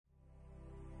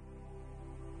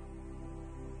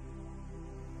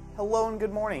Hello and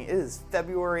good morning. It is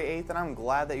February 8th and I'm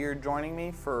glad that you're joining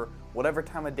me for whatever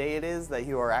time of day it is that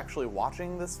you are actually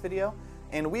watching this video.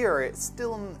 And we are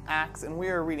still in Acts and we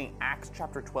are reading Acts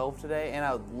chapter 12 today, and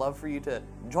I would love for you to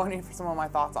join me for some of my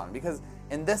thoughts on it, because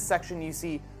in this section you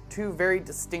see two very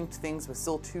distinct things but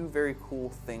still two very cool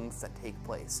things that take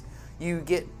place. You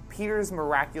get Peter's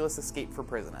miraculous escape from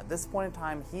prison. At this point in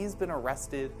time, he's been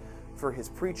arrested for his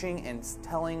preaching and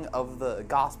telling of the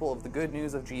gospel of the good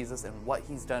news of Jesus and what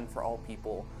he's done for all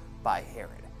people by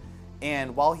Herod.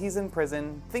 And while he's in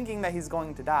prison, thinking that he's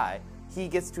going to die, he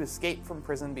gets to escape from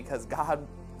prison because God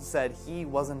said he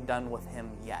wasn't done with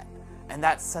him yet. And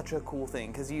that's such a cool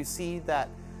thing, because you see that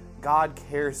God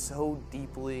cares so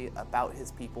deeply about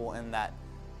his people, and that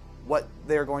what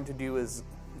they're going to do is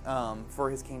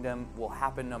for his kingdom will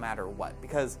happen no matter what.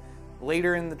 Because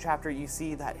later in the chapter, you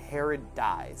see that Herod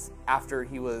dies after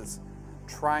he was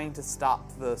trying to stop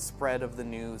the spread of the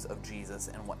news of Jesus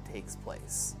and what takes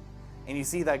place. And you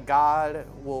see that God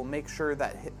will make sure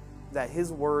that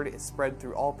his word is spread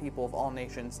through all people of all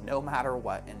nations, no matter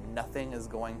what, and nothing is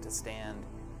going to stand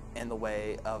in the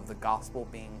way of the gospel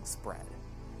being spread.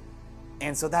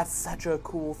 And so that's such a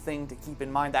cool thing to keep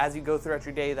in mind as you go throughout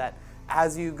your day, that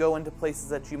as you go into places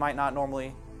that you might not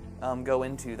normally go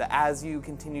into, that as you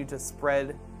continue to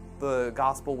spread the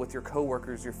gospel with your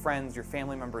coworkers, your friends, your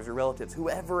family members, your relatives,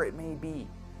 whoever it may be,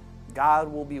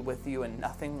 God will be with you and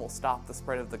nothing will stop the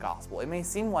spread of the gospel. It may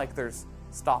seem like there's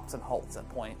stops and halts at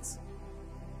points,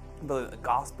 but the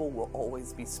gospel will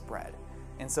always be spread.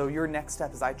 And so your next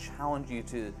step is, I challenge you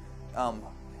to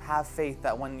have faith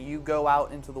that when you go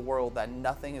out into the world, that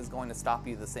nothing is going to stop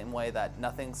you the same way that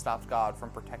nothing stopped God from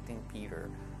protecting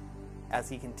Peter as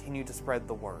he continued to spread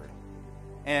the word.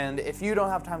 And if you don't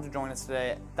have time to join us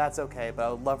today, that's okay, but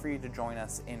I would love for you to join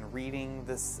us in reading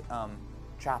this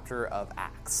chapter of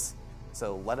Acts.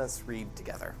 So let us read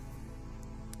together.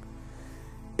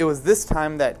 It was this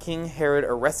time that King Herod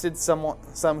arrested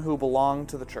some who belonged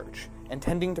to the church,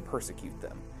 intending to persecute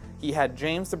them. He had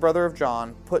James, the brother of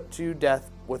John, put to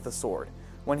death with the sword.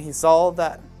 When he saw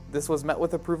that this was met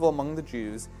with approval among the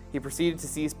Jews, he proceeded to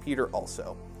seize Peter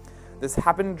also. This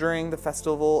happened during the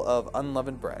festival of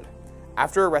unleavened bread.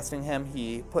 After arresting him,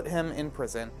 he put him in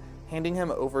prison, handing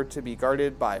him over to be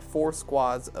guarded by 4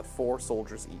 squads of 4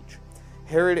 soldiers each.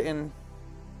 Herod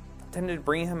intended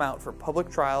bringing him out for public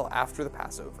trial after the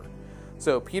Passover.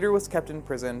 So Peter was kept in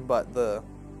prison, but the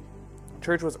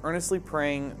church was earnestly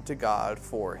praying to God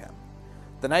for him.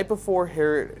 The night before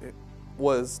Herod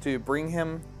was to bring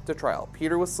him to trial,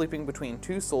 Peter was sleeping between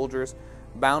 2 soldiers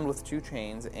bound with 2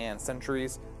 chains, and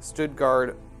sentries stood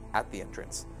guard at the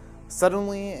entrance.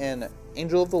 Suddenly an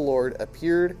angel of the Lord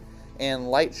appeared,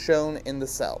 and light shone in the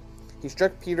cell. He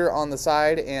struck Peter on the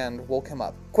side and woke him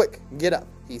up. "Quick, get up,"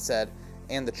 he said,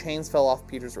 and the chains fell off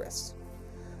Peter's wrists.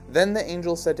 Then the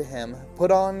angel said to him,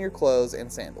 "Put on your clothes and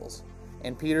sandals."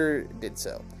 And Peter did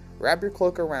so. "Wrap your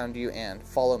cloak around you and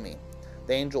follow me,"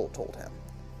 the angel told him.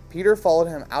 Peter followed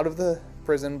him out of the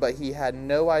prison, but he had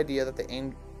no idea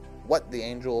that what the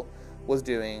angel was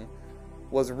doing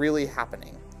was really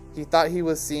happening. He thought he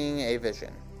was seeing a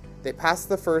vision. They passed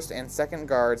the first and second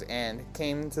guards and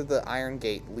came to the iron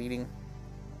gate leading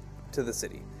to the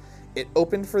city. It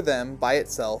opened for them by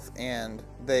itself, and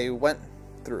they went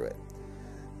through it.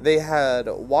 They had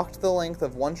walked the length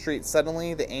of one street.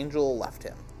 Suddenly the angel left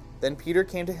him. Then Peter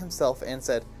came to himself and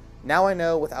said, "Now I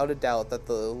know without a doubt that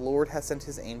the Lord has sent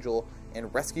his angel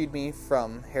and rescued me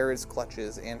from Herod's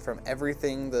clutches and from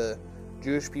everything the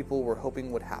Jewish people were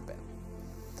hoping would happen."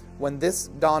 When this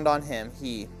dawned on him,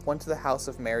 he went to the house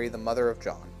of Mary, the mother of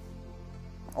John,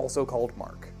 also called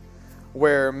Mark,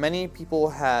 where many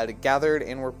people had gathered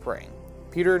and were praying.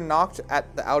 Peter knocked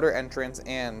at the outer entrance,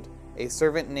 and a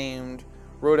servant named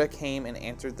Rhoda came and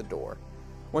answered the door.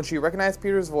 When she recognized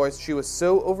Peter's voice, she was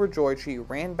so overjoyed she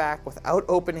ran back without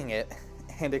opening it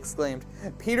and exclaimed,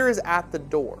 "Peter is at the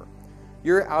door."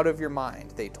 "You're out of your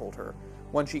mind," they told her.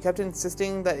 When she kept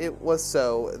insisting that it was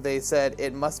so, they said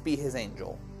it must be his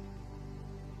angel.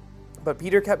 But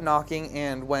Peter kept knocking,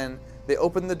 and when they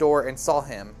opened the door and saw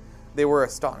him, they were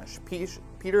astonished.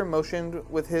 Peter motioned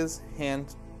with his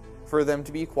hand for them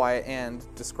to be quiet and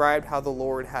described how the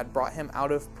Lord had brought him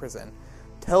out of prison.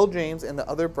 "Tell James and the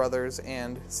other brothers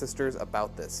and sisters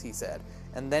about this," he said,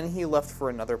 and then he left for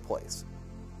another place.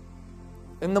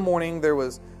 In the morning there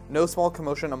was no small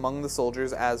commotion among the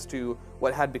soldiers as to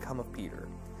what had become of Peter.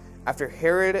 After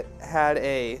Herod had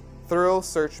a thorough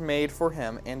search made for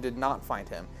him and did not find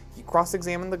him, he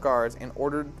cross-examined the guards and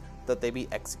ordered that they be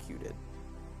executed.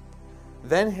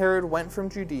 Then Herod went from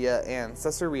Judea and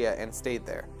Caesarea and stayed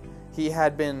there. He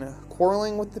had been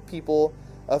quarreling with the people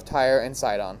of Tyre and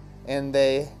Sidon, and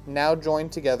they now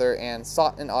joined together and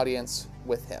sought an audience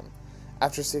with him.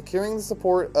 After securing the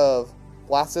support of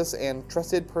Blastus and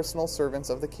trusted personal servants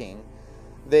of the king,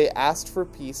 they asked for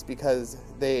peace because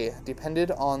they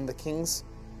depended on the king's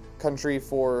country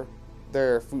for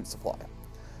their food supply.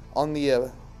 On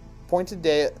the appointed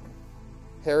day,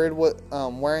 Herod,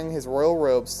 wearing his royal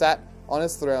robes, sat on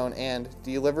his throne and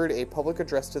delivered a public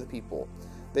address to the people.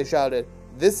 They shouted,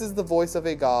 "This is the voice of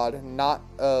a God, not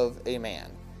of a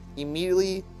man."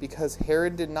 Immediately, because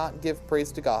Herod did not give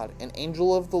praise to God, an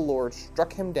angel of the Lord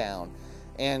struck him down,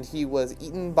 and he was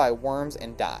eaten by worms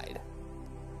and died.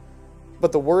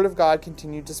 But the word of God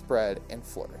continued to spread and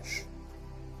flourish.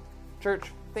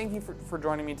 Church, thank you for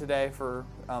joining me today for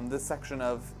this section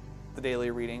of the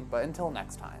daily reading, but until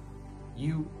next time.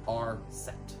 You are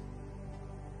sent.